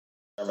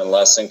Sermon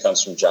lesson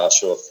comes from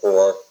Joshua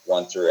 4,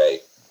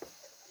 1-8.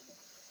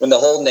 When the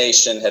whole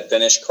nation had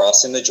finished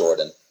crossing the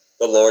Jordan,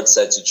 the Lord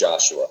said to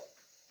Joshua,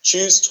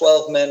 "Choose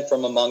 12 men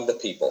from among the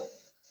people,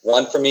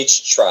 one from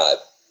each tribe,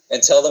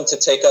 and tell them to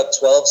take up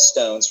 12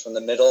 stones from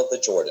the middle of the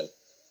Jordan,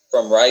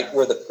 from right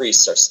where the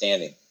priests are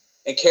standing,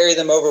 and carry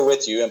them over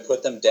with you and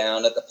put them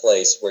down at the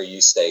place where you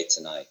stay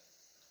tonight."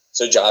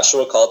 So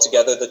Joshua called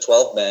together the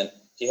 12 men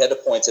he had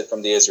appointed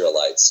from the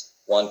Israelites,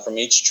 one from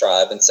each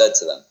tribe, and said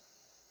to them,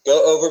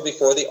 "Go over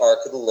before the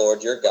ark of the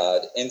Lord your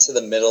God into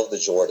the middle of the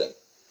Jordan.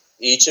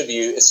 Each of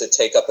you is to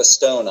take up a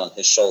stone on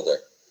his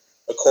shoulder,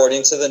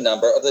 according to the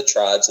number of the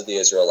tribes of the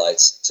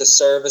Israelites, to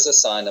serve as a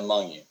sign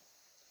among you.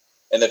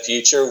 In the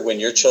future, when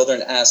your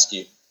children ask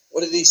you,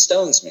 'What do these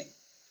stones mean?'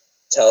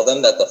 tell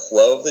them that the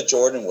flow of the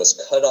Jordan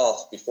was cut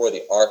off before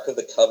the ark of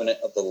the covenant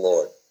of the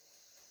Lord.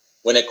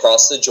 When it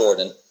crossed the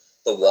Jordan,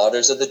 the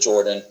waters of the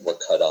Jordan were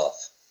cut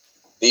off.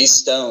 These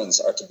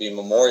stones are to be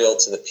memorial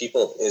to the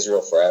people of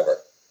Israel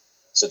forever."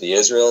 So the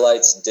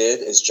Israelites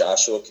did as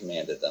Joshua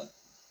commanded them.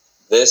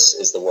 This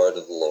is the word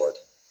of the Lord.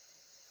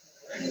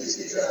 Praise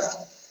be to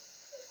God.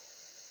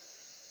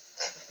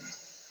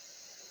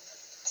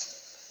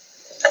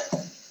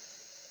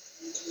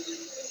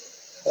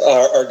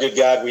 Our good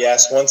God, we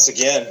ask once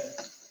again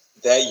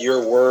that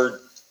your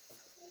word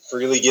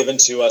freely given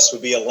to us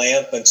would be a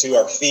lamp unto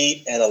our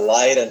feet and a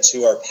light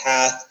unto our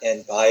path,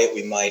 and by it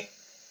we might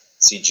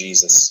see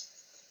Jesus.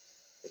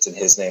 It's in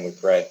his name we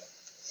pray.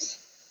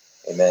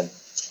 Amen.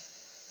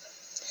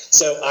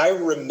 So I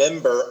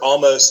remember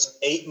almost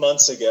 8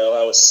 months ago,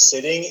 I was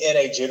sitting in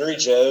a Jittery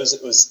Joe's.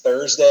 It was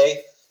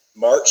Thursday,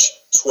 March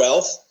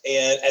 12th.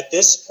 And at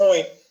this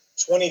point,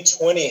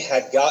 2020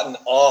 had gotten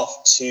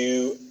off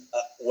to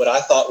what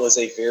I thought was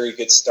a very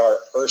good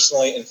start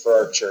personally and for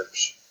our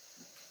church.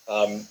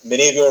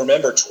 Many of you will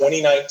remember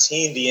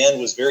 2019, the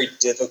end was very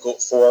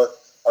difficult for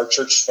our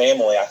church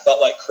family. I felt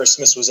like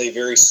Christmas was a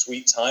very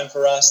sweet time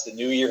for us. The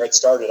new year had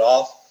started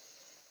off,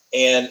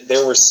 and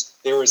there was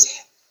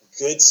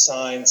good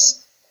signs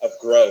of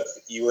growth.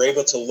 You were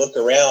able to look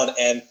around,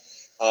 and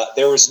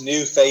there was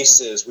new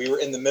faces. We were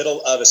in the middle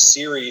of a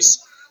series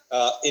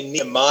in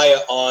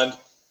Nehemiah on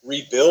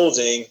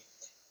rebuilding,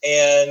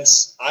 and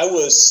I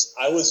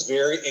was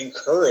very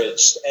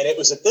encouraged. And it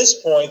was at this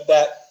point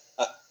that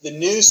the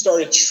news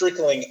started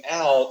trickling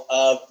out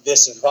of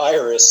this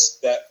virus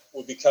that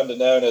would become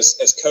known as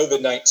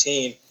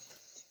COVID-19.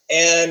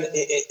 And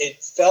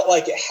it felt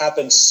like it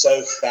happened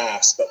so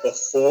fast. But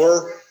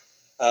before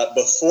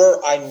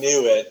I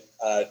knew it,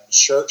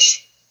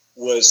 church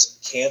was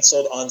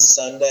canceled on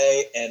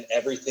Sunday, and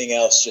everything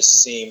else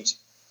just seemed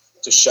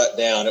to shut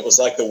down. It was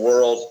like the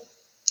world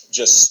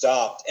just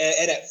stopped.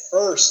 And at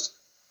first,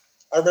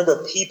 I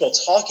remember people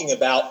talking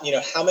about,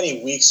 how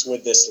many weeks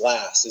would this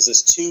last? Is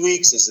this 2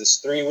 weeks? Is this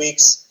 3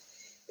 weeks?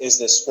 Is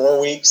this 4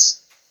 weeks?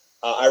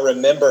 I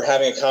remember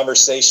having a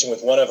conversation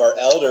with one of our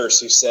elders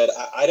who said,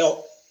 I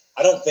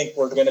don't think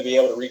we're going to be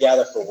able to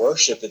regather for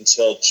worship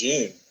until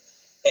June.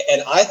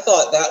 And I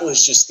thought that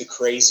was just the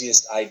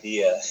craziest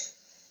idea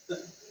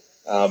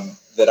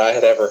that I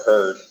had ever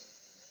heard.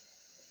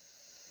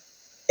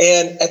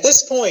 And at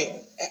this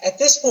point,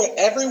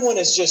 everyone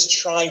is just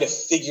trying to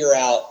figure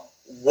out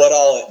what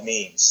all it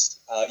means.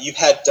 You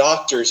had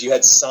doctors, you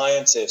had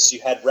scientists, you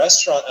had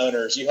restaurant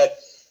owners, you had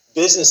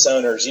business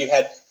owners, you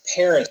had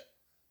parents,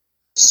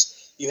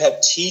 you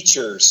had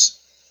teachers.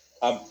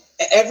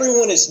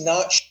 Everyone is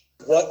not sure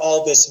what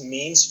all this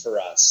means for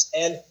us.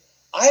 And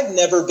I've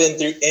never been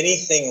through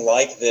anything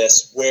like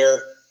this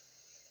where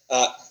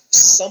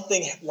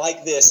something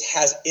like this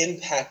has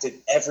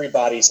impacted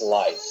everybody's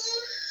life.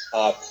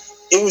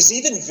 It was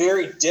even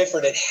very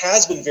different. It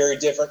has been very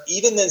different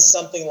even than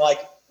something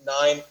like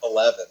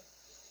 9/11.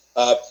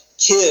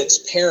 Kids,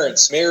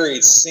 parents,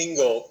 married,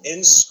 single,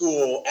 in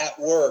school, at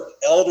work,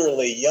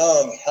 elderly,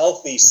 young,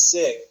 healthy,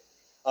 sick.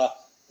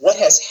 What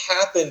has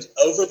happened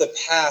over the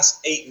past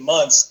 8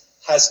 months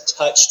has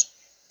touched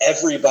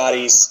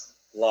everybody's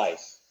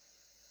life.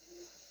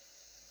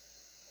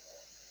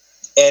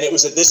 And it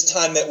was at this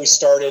time that we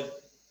started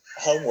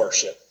home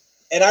worship.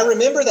 And I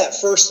remember that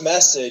first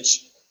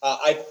message.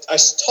 I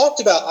talked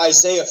about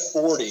Isaiah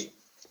 40,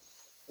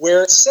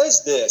 where it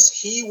says this: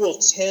 "He will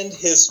tend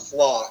his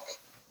flock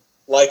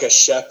like a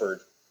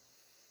shepherd,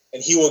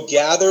 and he will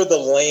gather the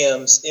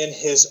lambs in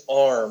his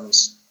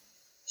arms.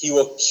 He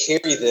will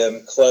carry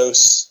them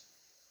close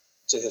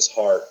to his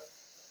heart."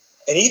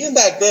 And even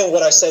back then,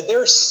 what I said,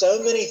 there are so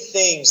many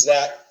things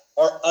that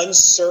are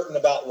uncertain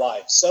about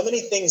life, so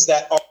many things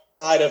that are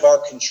outside of our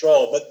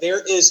control. But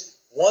there is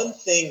one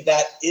thing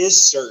that is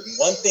certain,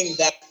 one thing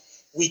that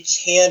we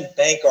can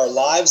bank our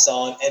lives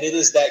on, and it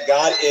is that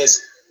God is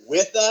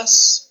with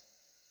us,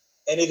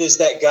 and it is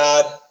that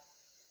God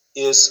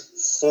is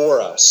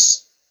for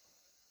us.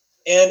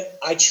 And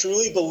I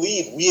truly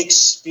believe we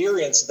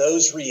experienced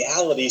those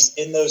realities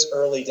in those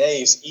early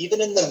days, even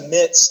in the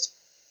midst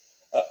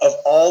of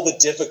all the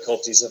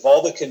difficulties, of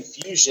all the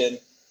confusion.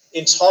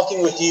 In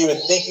talking with you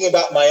and thinking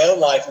about my own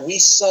life, we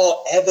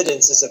saw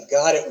evidences of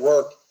God at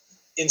work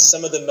in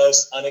some of the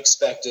most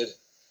unexpected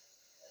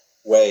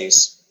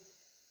ways.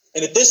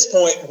 And at this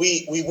point,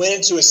 we went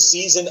into a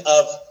season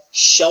of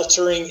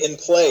sheltering in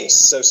place.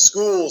 So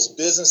schools,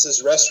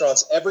 businesses,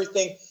 restaurants,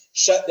 everything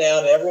shut down,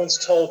 and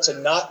everyone's told to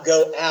not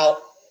go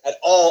out at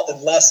all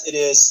unless it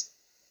is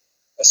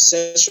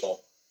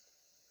essential.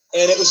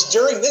 And it was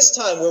during this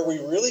time where we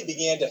really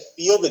began to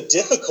feel the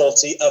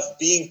difficulty of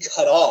being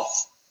cut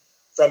off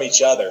from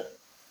each other.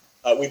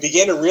 We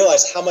began to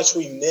realize how much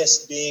we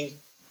missed being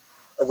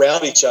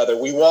around each other.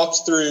 We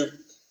walked through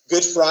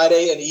Good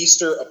Friday and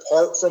Easter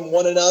apart from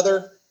one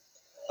another.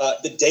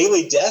 The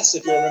daily deaths,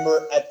 if you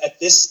remember, at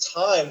this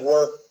time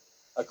were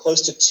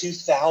close to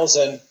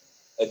 2,000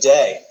 a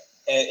day.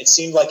 And it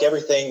seemed like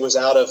everything was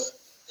out of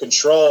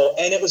control.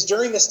 And it was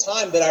during this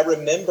time that I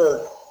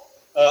remember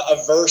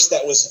a verse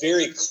that was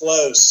very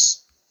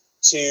close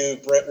to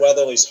Brent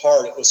Weatherly's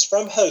heart. It was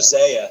from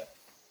Hosea,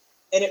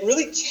 and it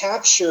really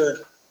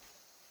captured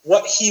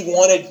what he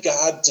wanted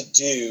God to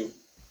do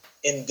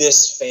in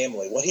this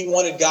family, what he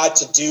wanted God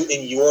to do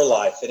in your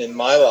life and in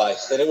my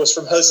life. And it was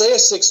from Hosea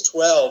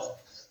 6:12,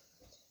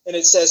 and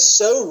it says,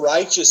 "Sow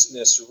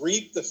righteousness,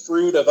 reap the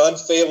fruit of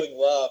unfailing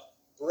love.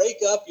 Break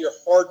up your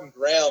hardened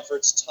ground, for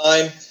it's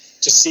time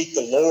to seek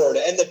the Lord."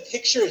 And the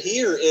picture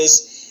here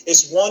is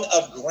one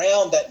of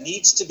ground that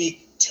needs to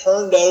be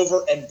turned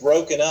over and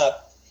broken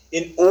up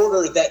in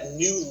order that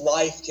new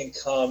life can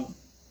come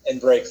and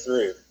break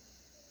through.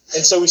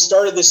 And so we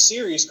started this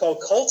series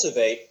called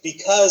Cultivate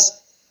because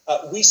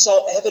we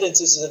saw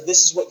evidences of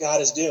this is what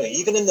God is doing,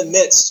 even in the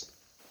midst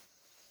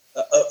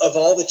of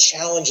all the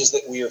challenges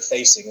that we are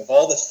facing, of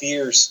all the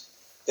fears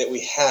that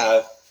we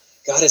have.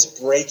 God is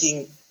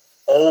breaking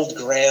old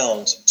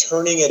ground,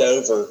 turning it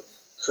over,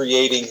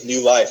 creating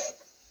new life.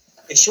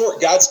 In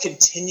short, God's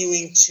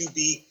continuing to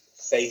be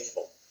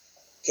faithful,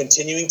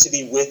 continuing to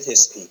be with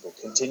his people,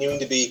 continuing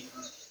to be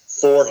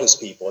for his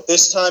people. At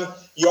this time,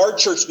 Yard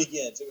Church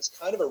begins. It was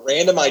kind of a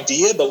random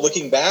idea, but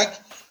looking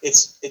back,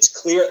 it's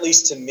clear, at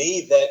least to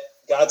me, that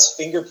God's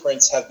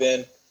fingerprints have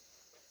been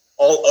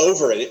all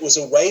over it. It was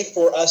a way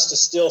for us to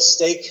still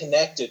stay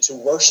connected, to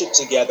worship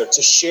together,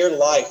 to share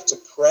life, to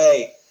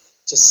pray,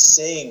 to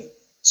sing,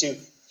 to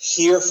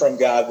hear from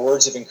God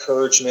words of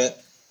encouragement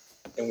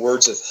and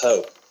words of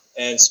hope.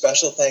 And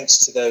special thanks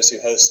to those who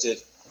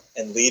hosted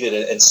and leaded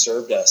it and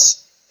served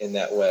us in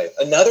that way.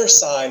 Another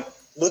sign,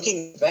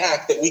 looking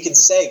back, that we can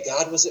say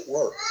God was at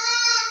work.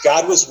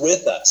 God was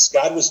with us.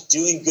 God was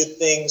doing good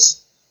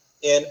things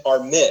in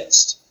our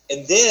midst.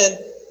 And then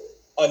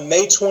on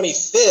May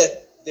 25th,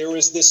 there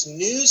was this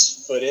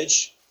news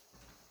footage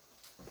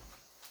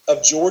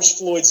of George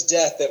Floyd's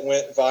death that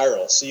went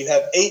viral. So you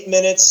have 8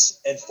 minutes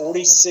and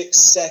 46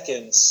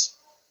 seconds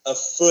of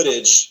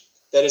footage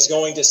that is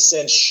going to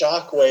send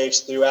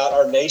shockwaves throughout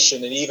our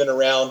nation and even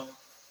around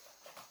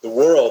the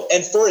world.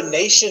 And for a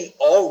nation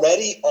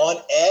already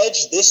on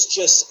edge, this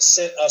just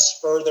sent us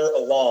further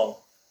along,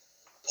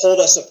 pulled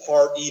us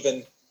apart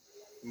even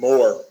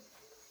more.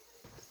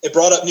 It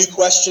brought up new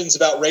questions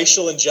about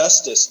racial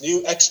injustice,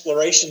 new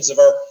explorations of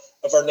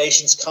our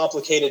nation's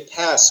complicated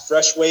past,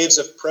 fresh waves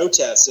of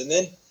protests, and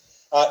then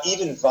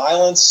even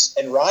violence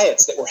and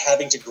riots that we're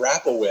having to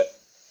grapple with,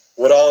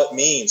 what all it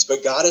means.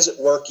 But God is at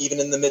work even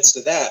in the midst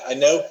of that. I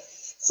know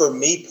for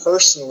me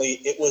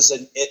personally,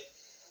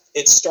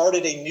 it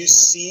started a new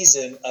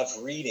season of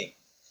reading,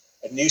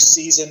 a new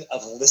season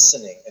of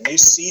listening, a new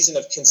season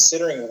of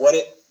considering what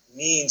it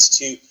means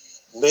to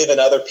live in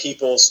other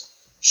people's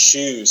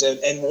shoes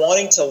and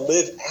wanting to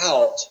live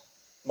out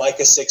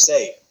Micah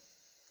 6:8,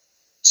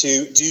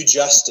 to do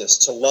justice,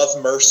 to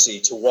love mercy,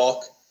 to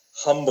walk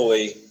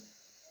humbly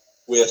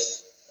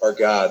with our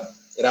God.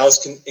 And I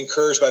was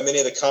encouraged by many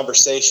of the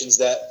conversations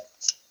that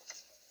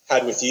I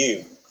had with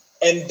you.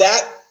 And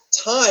that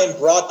time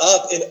brought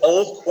up an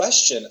old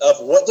question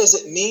of what does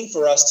it mean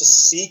for us to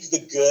seek the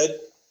good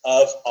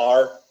of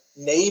our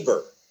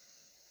neighbor?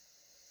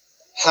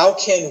 How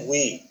can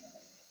we,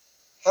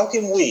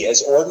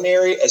 as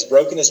ordinary, as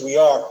broken as we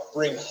are,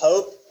 bring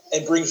hope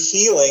and bring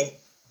healing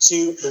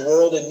to the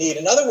world in need?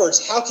 In other words,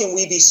 how can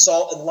we be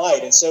salt and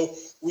light? And so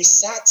we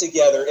sat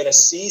together in a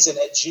season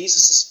at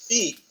Jesus'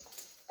 feet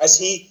as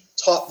he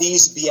taught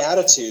these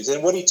Beatitudes.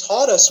 And what he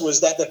taught us was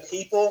that the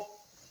people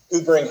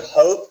who bring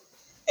hope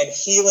and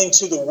healing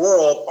to the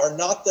world are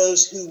not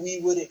those who we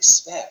would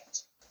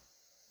expect.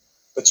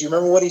 But do you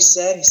remember what he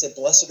said? He said,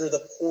 "Blessed are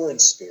the poor in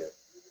spirit.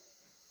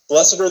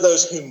 Blessed are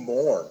those who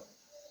mourn.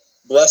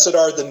 Blessed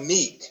are the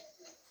meek.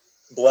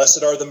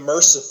 Blessed are the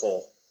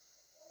merciful,"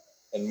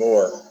 and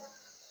more.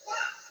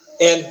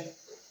 And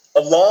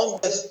along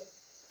with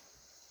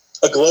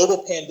a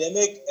global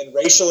pandemic and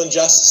racial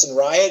injustice and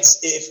riots,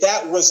 if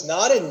that was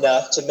not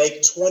enough to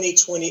make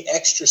 2020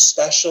 extra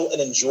special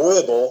and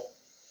enjoyable,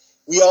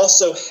 we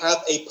also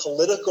have a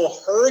political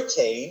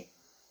hurricane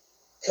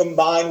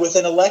combined with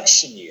an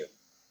election year.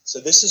 So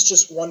this is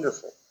just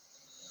wonderful.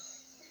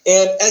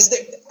 And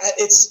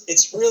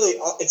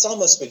it's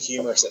almost been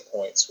humorous at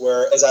points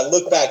where, as I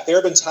look back, there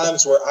have been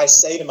times where I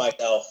say to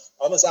myself,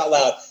 almost out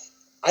loud,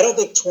 I don't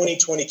think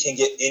 2020 can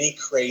get any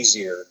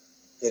crazier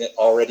than it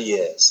already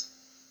is.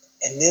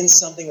 And then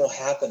something will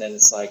happen, and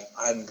it's like,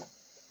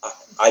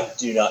 I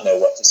do not know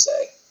what to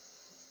say.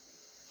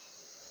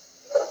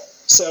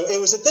 So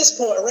it was at this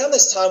point, around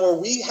this time, where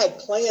we had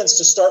plans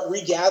to start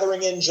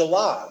regathering in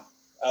July.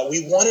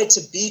 We wanted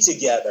to be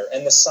together,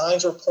 and the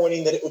signs were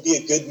pointing that it would be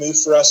a good move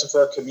for us and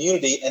for our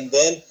community. And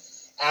then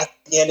at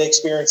the end,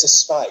 experience a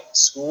spike.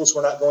 Schools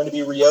were not going to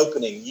be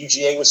reopening.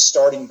 UGA was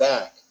starting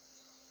back.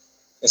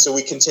 And so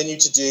we continued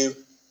to do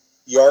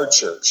yard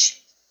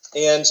church.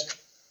 And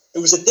it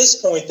was at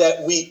this point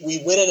that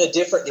we went in a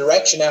different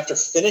direction after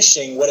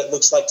finishing what it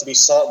looks like to be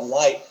Salt and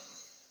Light.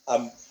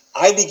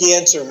 I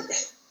began to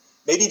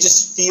maybe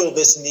just feel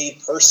this need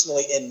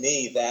personally in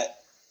me that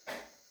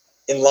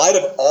in light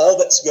of all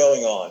that's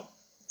going on,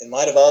 in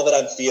light of all that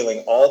I'm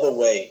feeling, all the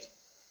weight,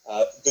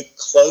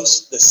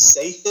 the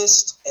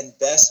safest and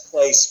best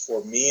place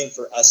for me and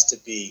for us to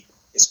be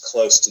is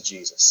close to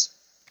Jesus.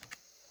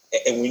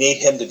 And we need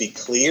him to be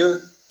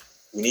clear.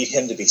 We need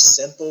him to be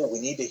simple. We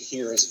need to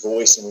hear his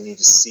voice, and we need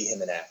to see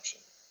him in action.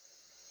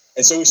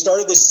 And so we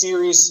started this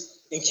series,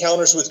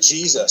 Encounters with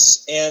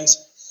Jesus. And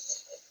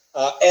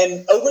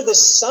over the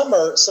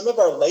summer, some of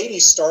our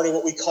ladies started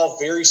what we call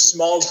very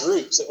small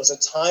groups. It was a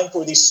time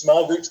for these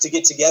small groups to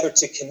get together,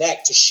 to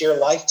connect, to share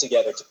life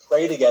together, to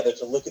pray together,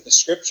 to look at the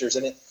scriptures.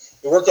 And it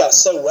worked out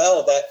so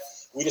well that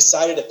we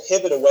decided to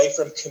pivot away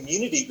from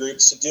community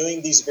groups to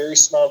doing these very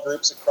small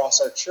groups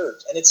across our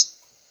church. And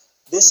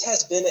this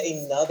has been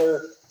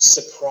another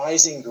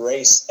surprising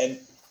grace and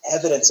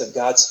evidence of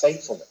God's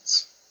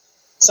faithfulness.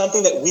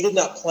 Something that we did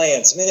not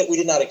plan, something that we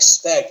did not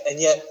expect, and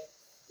yet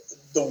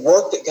the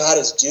work that God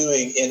is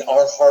doing in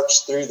our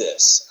hearts through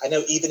this, I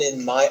know even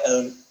in my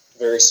own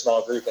very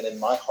small group and in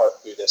my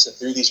heart through this and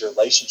through these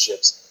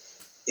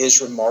relationships,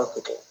 is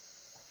remarkable.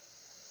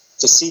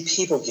 To see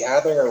people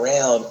gathering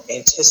around,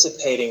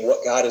 anticipating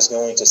what God is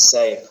going to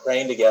say and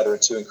praying together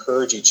and to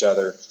encourage each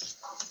other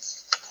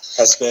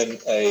has been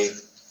an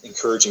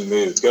encouraging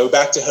move. Go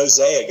back to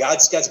Hosea.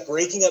 God's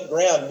breaking up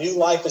ground. New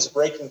life is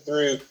breaking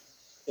through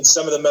in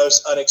some of the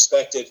most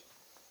unexpected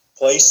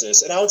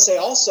places. And I would say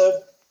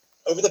also,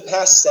 over the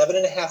past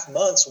 7.5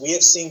 months, we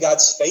have seen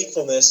God's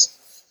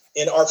faithfulness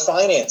in our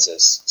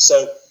finances.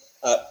 So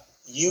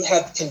you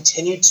have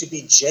continued to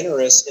be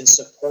generous in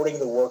supporting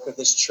the work of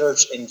this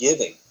church and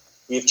giving.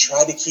 We have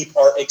tried to keep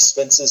our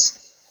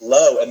expenses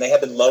low, and they have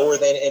been lower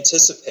than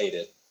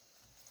anticipated.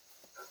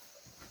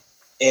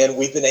 And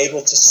we've been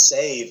able to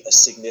save a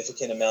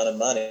significant amount of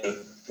money,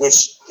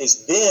 which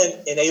is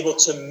then enabled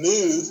to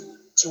move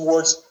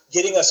towards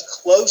getting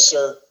us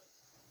closer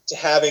to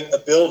having a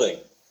building.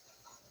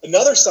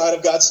 Another side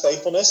of God's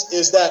faithfulness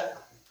is that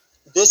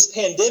this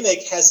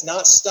pandemic has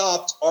not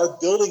stopped our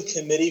building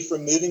committee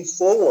from moving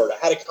forward.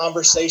 I had a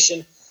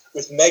conversation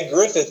with Meg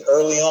Griffith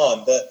early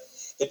on,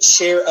 the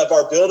chair of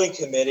our building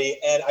committee,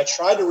 and I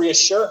tried to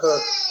reassure her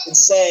in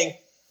saying,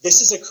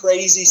 this is a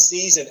crazy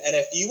season, and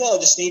if you all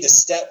just need to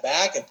step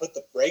back and put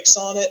the brakes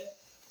on it,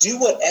 do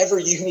whatever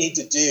you need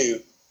to do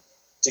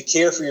to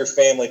care for your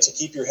family, to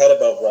keep your head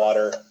above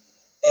water.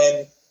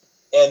 And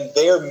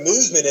their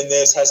movement in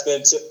this has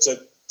been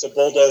to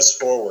bulldoze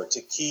forward,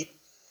 to keep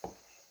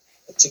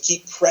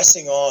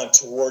pressing on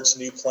towards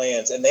new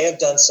plans. And they have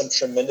done some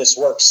tremendous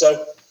work.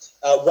 So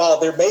while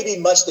there may be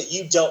much that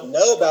you don't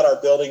know about our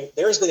building,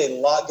 there's been a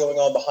lot going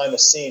on behind the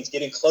scenes,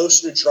 getting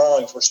closer to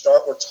drawings.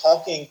 We're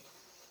talking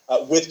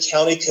with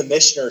county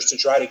commissioners to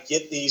try to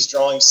get these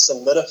drawings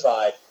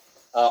solidified.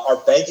 Our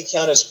bank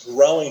account is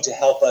growing to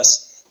help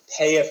us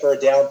pay it for a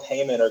down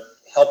payment or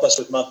help us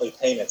with monthly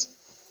payments.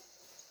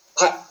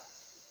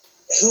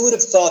 Who would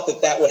have thought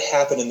that would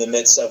happen in the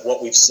midst of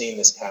what we've seen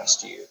this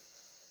past year?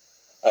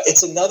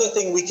 It's another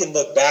thing we can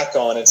look back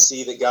on and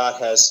see that God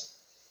has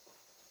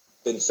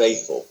been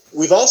faithful.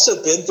 We've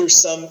also been through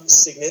some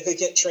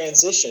significant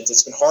transitions.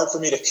 It's been hard for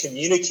me to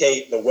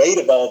communicate the weight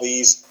of all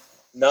these,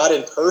 not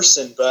in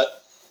person,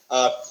 but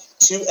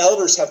 2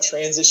 elders have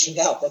transitioned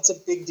out. That's a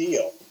big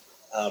deal.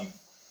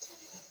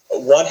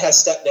 One has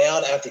stepped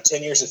down after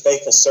 10 years of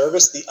faithful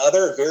service. The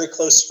other, a very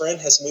close friend,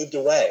 has moved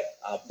away.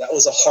 That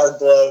was a hard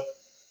blow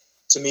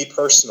to me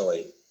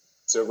personally.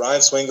 So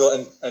Ryan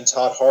Swingle and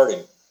Todd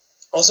Harding.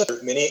 Also,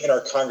 many in our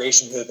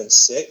congregation who have been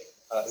sick,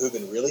 who have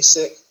been really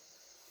sick.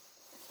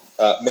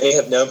 Many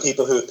have known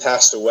people who have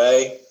passed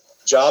away.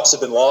 Jobs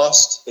have been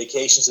lost.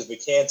 Vacations have been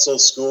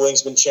canceled.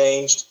 Schooling's been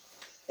changed.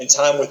 And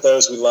time with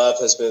those we love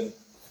has been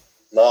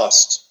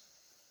lost.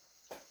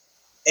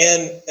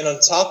 And on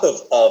top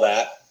of all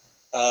that,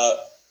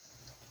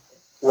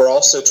 we're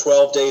also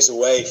 12 days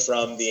away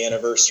from the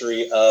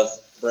anniversary of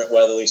Brent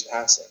Weatherly's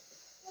passing.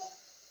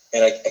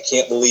 And I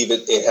can't believe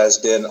it has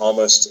been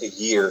almost a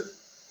year.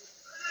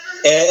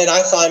 And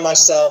I find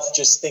myself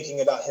just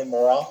thinking about him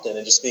more often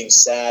and just being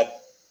sad,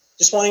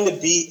 just wanting to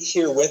be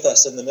here with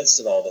us in the midst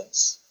of all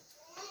this.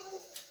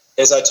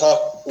 As I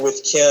talk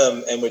with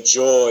Kim and with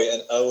Joy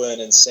and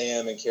Owen and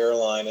Sam and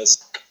Caroline, as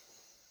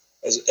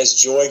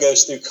Joy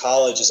goes through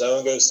college, as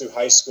Owen goes through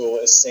high school,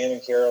 as Sam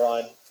and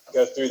Caroline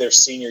go through their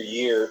senior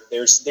year,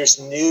 there's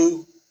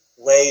new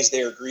ways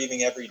they are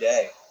grieving every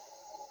day.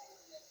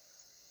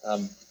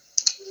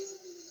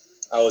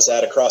 I was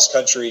at a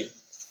cross-country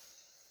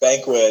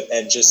banquet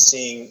and just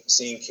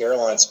seeing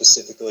Caroline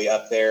specifically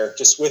up there,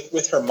 just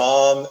with her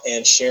mom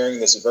and sharing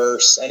this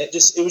verse. And it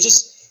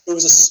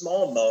was a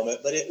small moment,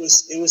 but it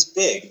was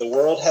big. The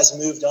world has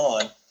moved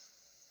on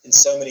in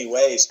so many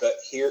ways, but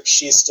here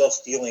she is still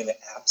feeling the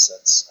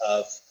absence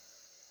of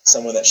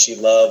someone that she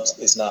loved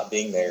is not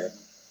being there.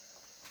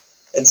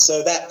 And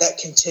so that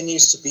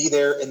continues to be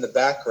there in the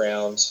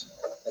background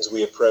as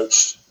we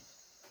approach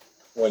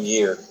 1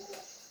 year.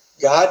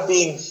 God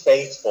being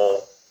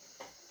faithful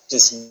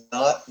does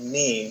not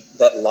mean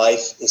that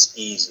life is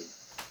easy.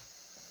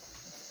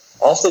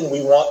 Often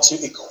we want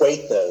to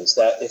equate those,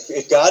 that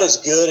if God is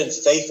good and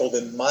faithful,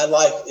 then my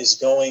life is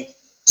going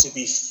to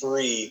be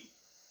free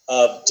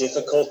of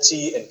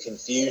difficulty and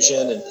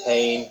confusion and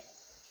pain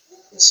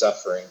and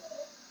suffering.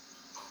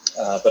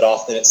 But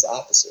often it's the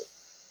opposite.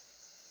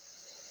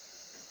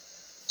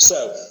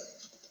 So,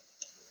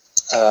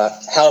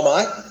 how am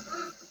I?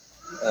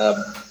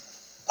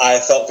 I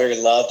felt very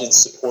loved and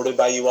supported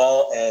by you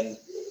all, and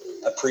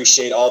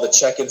appreciate all the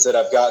check-ins that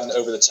I've gotten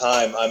over the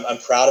time. I'm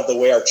proud of the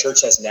way our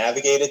church has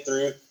navigated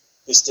through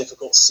this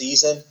difficult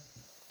season.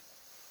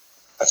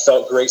 I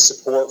felt great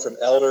support from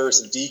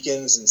elders and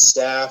deacons and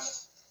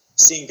staff,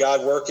 seeing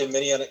God work in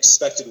many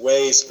unexpected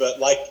ways. But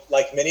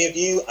like many of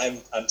you,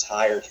 I'm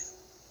tired.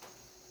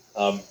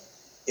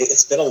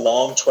 It's been a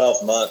long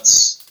 12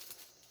 months.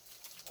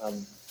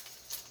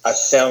 I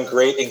found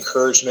great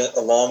encouragement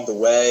along the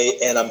way,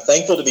 and I'm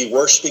thankful to be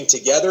worshiping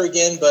together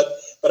again, but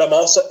I'm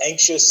also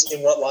anxious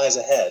in what lies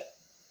ahead.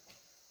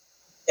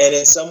 And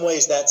in some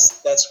ways,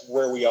 that's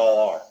where we all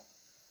are.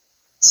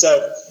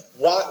 So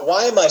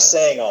why am I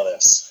saying all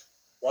this?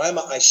 Why am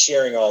I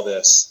sharing all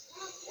this?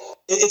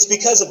 It's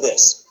because of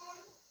this.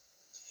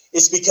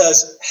 It's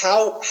because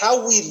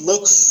how we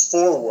look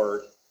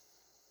forward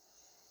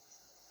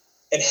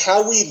and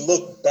how we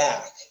look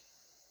back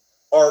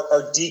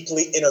are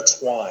deeply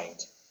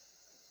intertwined.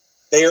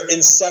 They are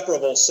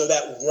inseparable, so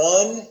that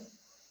one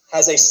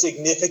has a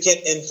significant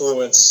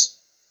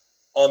influence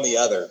on the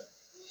other.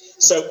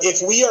 So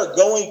if we are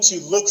going to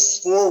look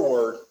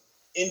forward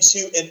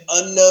into an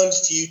unknown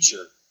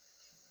future,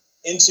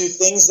 into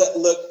things that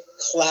look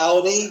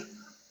cloudy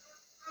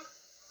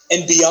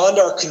and beyond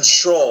our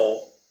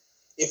control,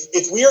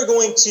 if we are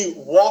going to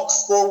walk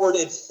forward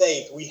in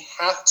faith, we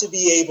have to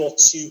be able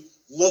to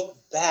look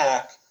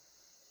back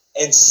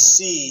and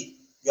see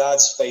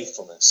God's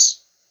faithfulness.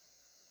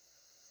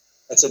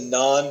 That's a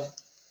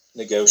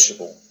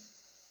non-negotiable.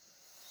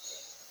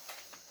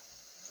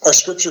 Our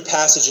scripture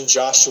passage in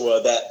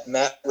Joshua that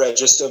Matt read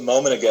just a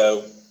moment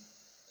ago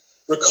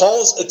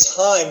recalls a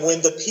time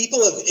when the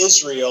people of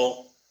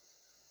Israel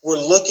were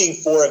looking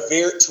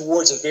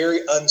towards a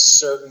very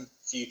uncertain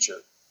future.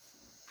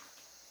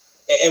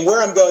 And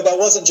where I'm going, that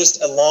wasn't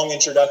just a long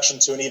introduction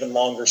to an even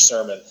longer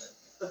sermon.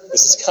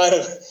 This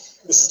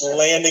is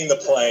landing the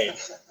plane,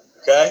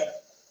 okay?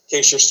 In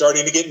case you're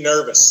starting to get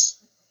nervous.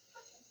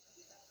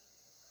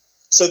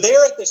 So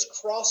they're at this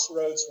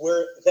crossroads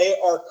where they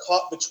are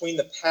caught between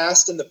the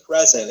past and the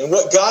present. And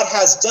what God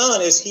has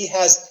done is he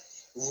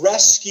has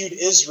rescued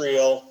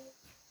Israel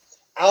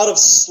out of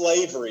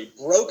slavery,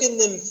 broken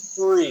them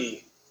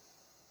free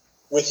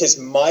with his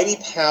mighty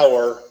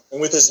power and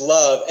with his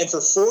love. And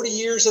for 40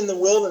 years in the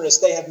wilderness,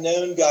 they have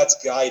known God's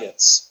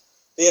guidance.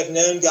 They have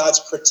known God's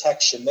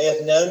protection. They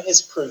have known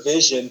his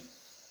provision,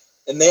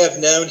 and they have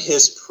known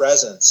his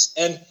presence.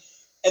 And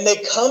they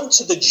come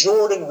to the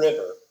Jordan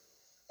River.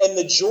 And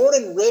the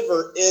Jordan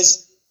River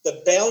is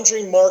the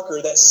boundary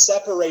marker that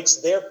separates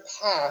their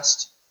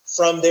past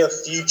from their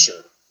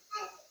future.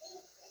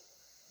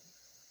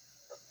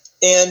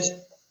 And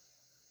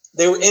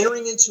they were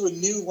entering into a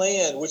new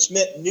land, which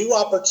meant new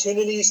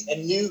opportunities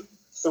and new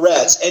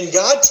threats. And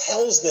God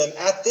tells them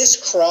at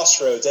this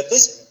crossroads, at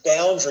this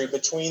boundary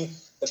between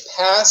the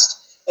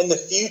past and the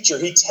future,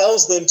 he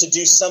tells them to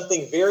do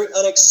something very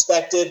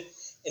unexpected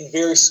and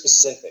very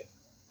specific.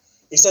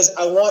 He says,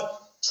 I want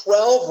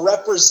 12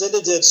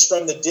 representatives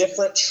from the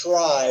different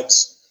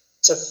tribes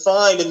to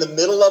find in the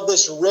middle of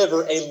this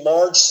river a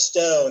large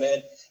stone.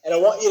 And I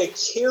want you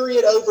to carry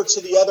it over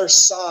to the other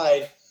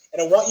side.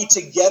 And I want you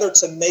together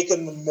to make a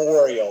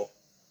memorial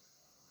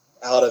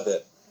out of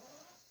it.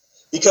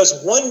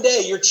 Because one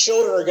day your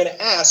children are going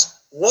to ask,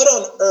 what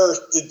on earth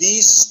do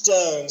these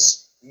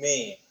stones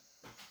mean?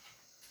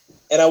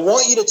 And I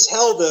want you to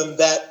tell them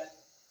that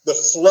the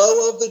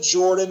flow of the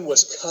Jordan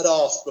was cut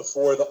off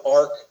before the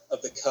ark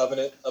of the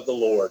covenant of the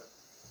Lord.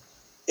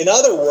 In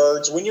other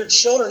words, when your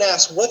children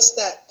ask, what's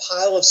that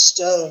pile of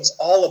stones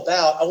all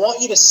about? I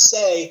want you to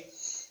say,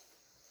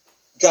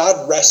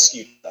 God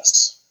rescued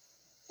us.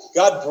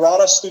 God brought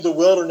us through the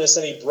wilderness,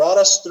 and he brought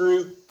us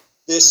through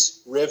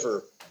this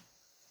river.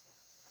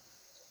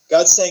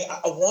 God's saying,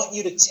 I want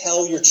you to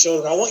tell your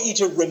children. I want you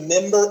to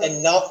remember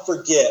and not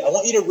forget. I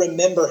want you to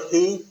remember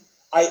who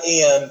I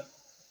am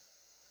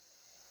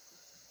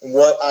and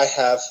what I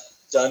have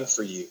done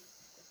for you.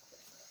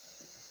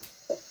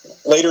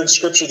 Later in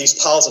Scripture,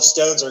 these piles of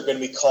stones are going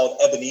to be called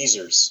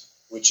Ebenezer's,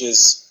 which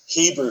is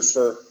Hebrew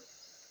for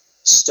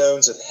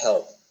stones of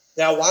help.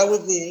 Now, why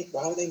would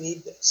they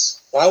need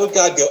this? Why would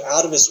God go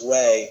out of his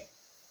way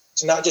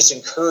to not just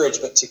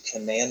encourage, but to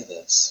command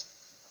this?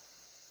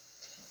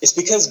 It's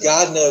because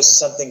God knows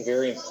something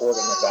very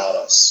important about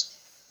us.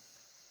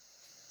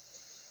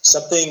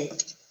 Something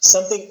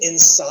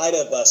inside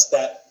of us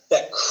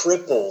that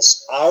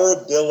cripples our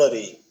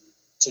ability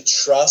to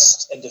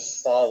trust and to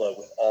follow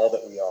with all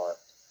that we are.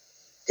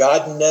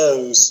 God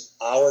knows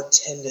our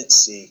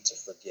tendency to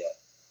forget.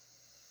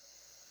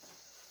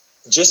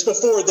 Just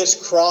before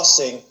this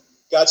crossing,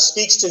 God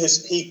speaks to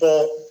his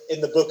people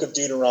in the book of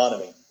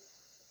Deuteronomy.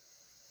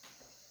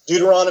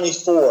 Deuteronomy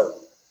 4,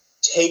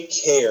 take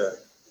care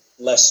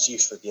lest you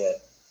forget.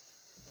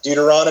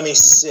 Deuteronomy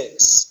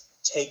 6,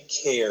 take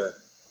care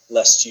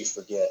lest you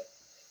forget.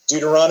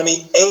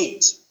 Deuteronomy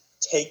 8,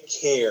 take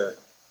care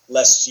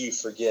lest you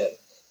forget.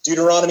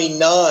 Deuteronomy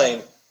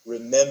 9,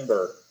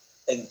 remember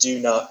and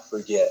do not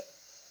forget.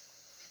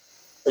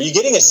 Are you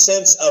getting a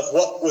sense of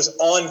what was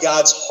on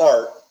God's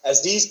heart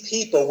as these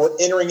people were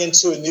entering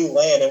into a new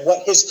land and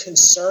what his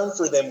concern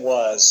for them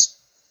was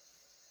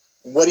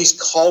and what he's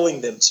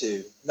calling them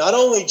to? Not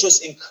only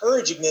just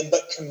encouraging them,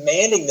 but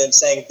commanding them,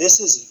 saying,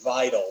 this is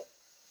vital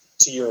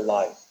to your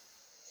life.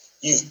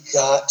 You've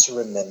got to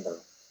remember.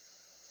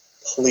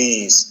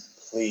 Please,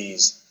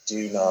 please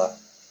do not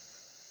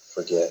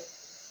forget.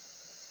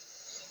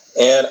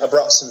 And I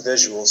brought some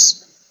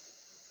visuals,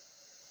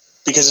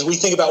 because as we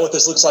think about what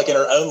this looks like in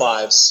our own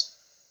lives,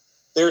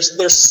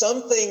 there's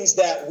some things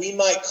that we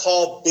might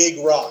call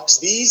big rocks.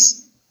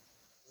 These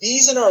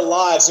in our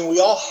lives, and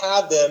we all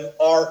have them,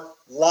 are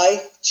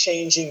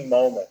life-changing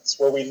moments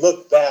where we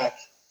look back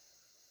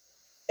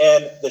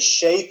and the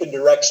shape and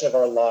direction of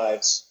our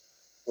lives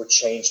were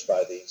changed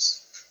by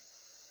these.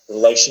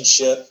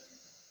 Relationship,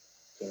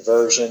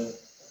 conversion,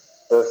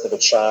 birth of a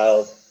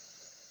child,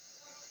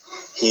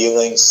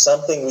 healing,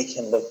 something we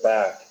can look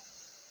back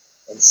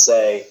and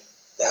say,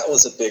 that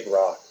was a big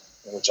rock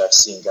in which I've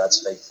seen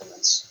God's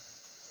faithfulness.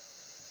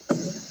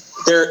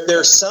 There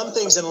are some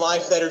things in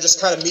life that are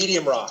just kind of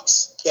medium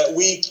rocks that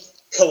we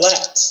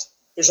collect.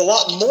 There's a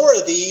lot more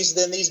of these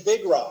than these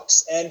big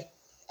rocks. And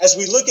as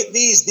we look at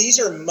these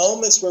are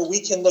moments where we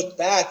can look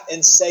back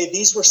and say,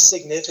 these were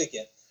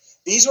significant.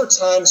 These were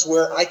times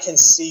where I can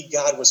see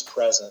God was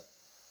present.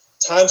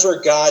 Times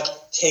where God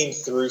came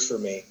through for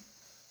me.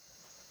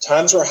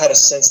 Times where I had a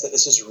sense that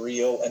this is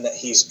real and that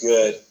he's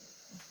good.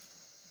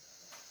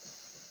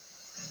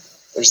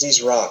 There's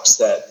these rocks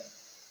that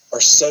are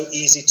so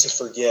easy to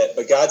forget,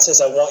 but God says,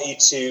 I want you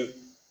to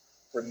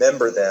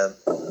remember them.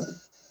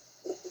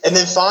 And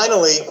then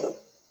finally,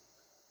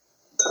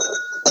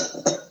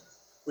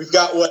 we've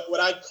got what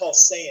I'd call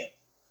sand.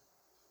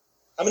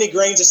 How many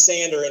grains of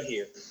sand are in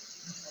here?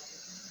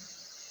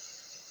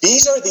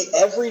 These are the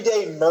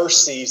everyday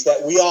mercies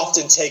that we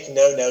often take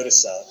no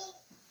notice of.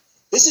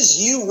 This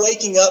is you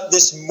waking up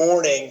this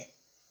morning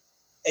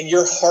and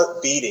your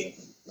heart beating,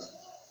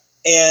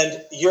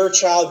 and your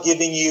child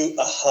giving you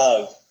a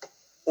hug,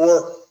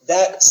 or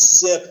that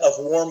sip of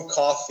warm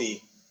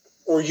coffee,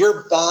 or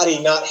your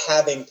body not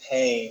having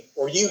pain,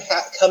 or you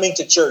coming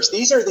to church.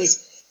 These are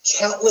these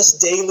countless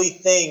daily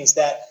things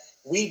that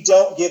we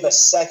don't give a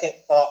second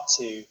thought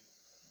to,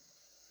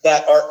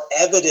 that are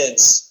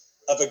evidence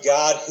of a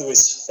God who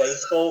is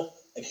faithful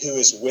and who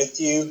is with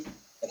you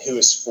and who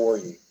is for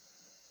you.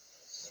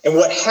 And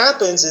what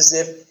happens is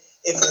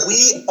if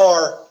we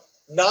are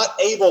not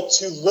able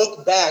to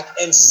look back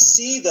and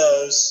see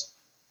those,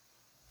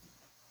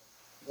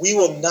 we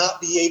will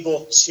not be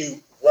able to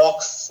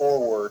walk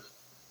forward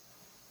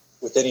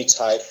with any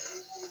type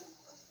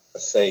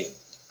of faith.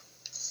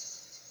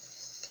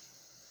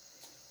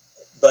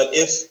 But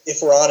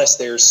if we're honest,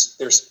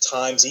 there's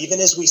times, even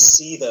as we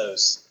see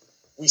those,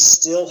 we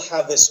still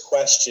have this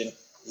question,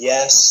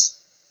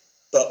 yes,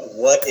 but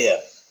what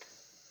if?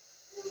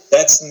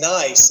 That's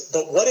nice,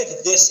 but what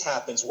if this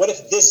happens? What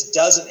if this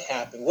doesn't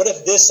happen? What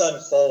if this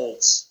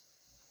unfolds?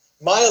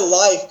 My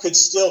life could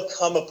still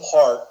come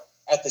apart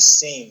at the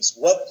seams.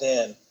 What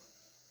then?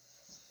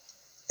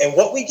 And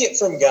what we get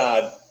from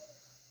God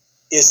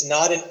is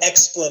not an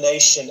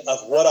explanation of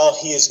what all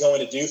he is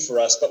going to do for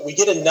us, but we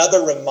get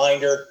another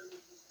reminder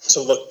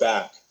to look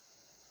back.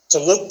 To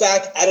look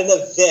back at an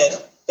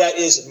event that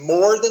is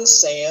more than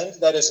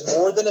sand, that is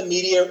more than a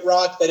meteor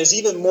rock, that is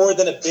even more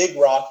than a big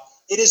rock.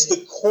 It is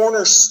the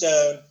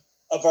cornerstone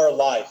of our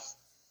life.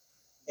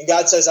 And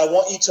God says, I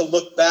want you to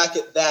look back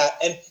at that.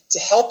 And to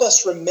help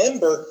us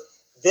remember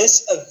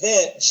this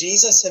event,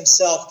 Jesus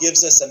himself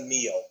gives us a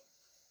meal.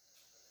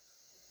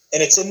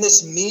 And it's in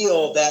this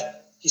meal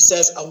that he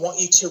says, I want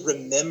you to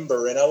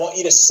remember, and I want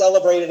you to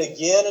celebrate it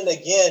again and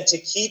again, to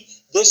keep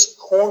this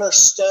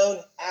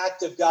cornerstone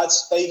act of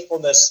God's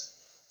faithfulness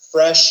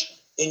fresh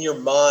in your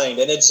mind.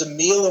 And it's a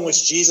meal in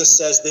which Jesus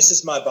says, this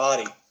is my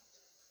body,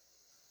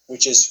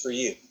 which is for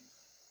you.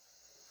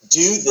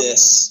 Do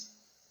this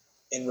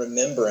in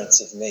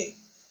remembrance of me.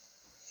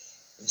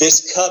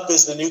 This cup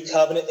is the new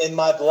covenant in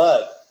my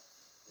blood.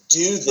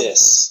 Do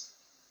this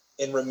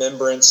in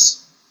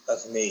remembrance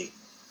of me.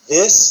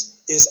 This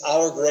is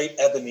our great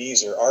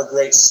Ebenezer, our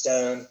great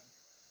stone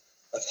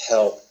of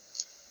help.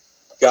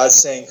 God's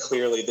saying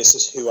clearly, this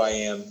is who I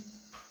am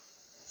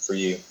for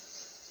you.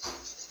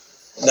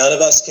 None of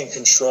us can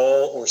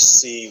control or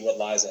see what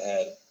lies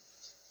ahead.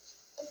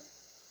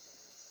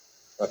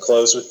 I'll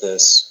close with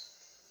this.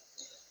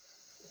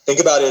 Think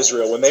about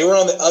Israel. When they were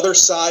on the other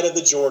side of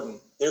the Jordan,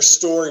 their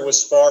story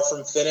was far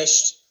from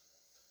finished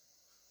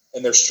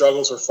and their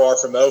struggles were far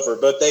from over.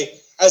 But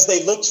as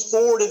they looked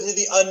forward into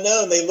the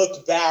unknown, they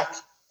looked back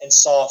and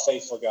saw a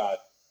faithful God.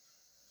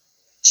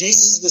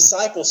 Jesus'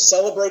 disciples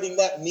celebrating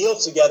that meal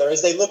together,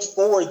 as they looked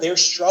forward, their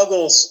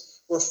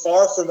struggles were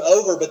far from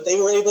over, but they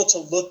were able to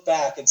look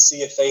back and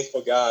see a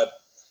faithful God.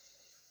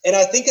 And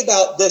I think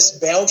about this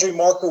boundary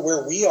marker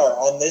where we are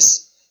on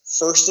this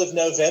 1st of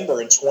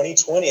November in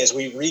 2020, as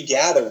we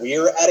regather. We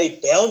are at a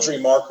boundary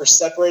marker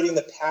separating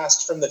the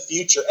past from the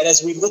future. And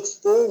as we look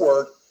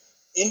forward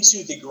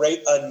into the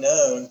great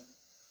unknown,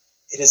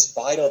 it is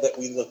vital that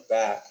we look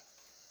back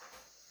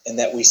and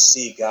that we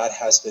see God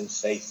has been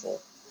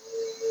faithful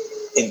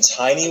in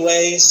tiny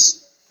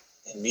ways,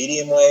 in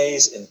medium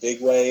ways, in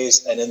big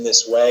ways, and in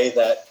this way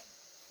that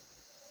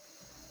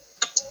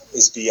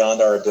is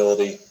beyond our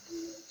ability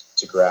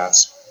to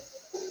grasp.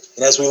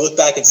 And as we look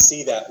back and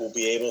see that, we'll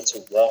be able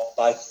to walk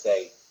by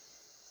faith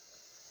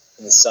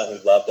in the Son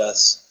who loved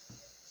us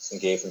and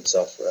gave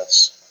himself for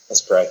us.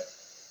 Let's pray.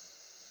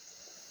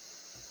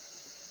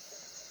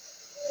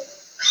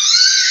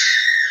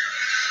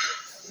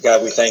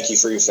 God, we thank you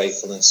for your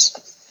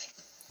faithfulness.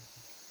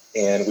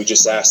 And we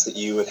just ask that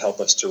you would help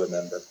us to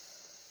remember.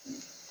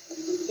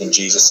 In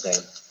Jesus'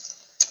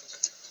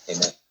 name,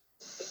 amen.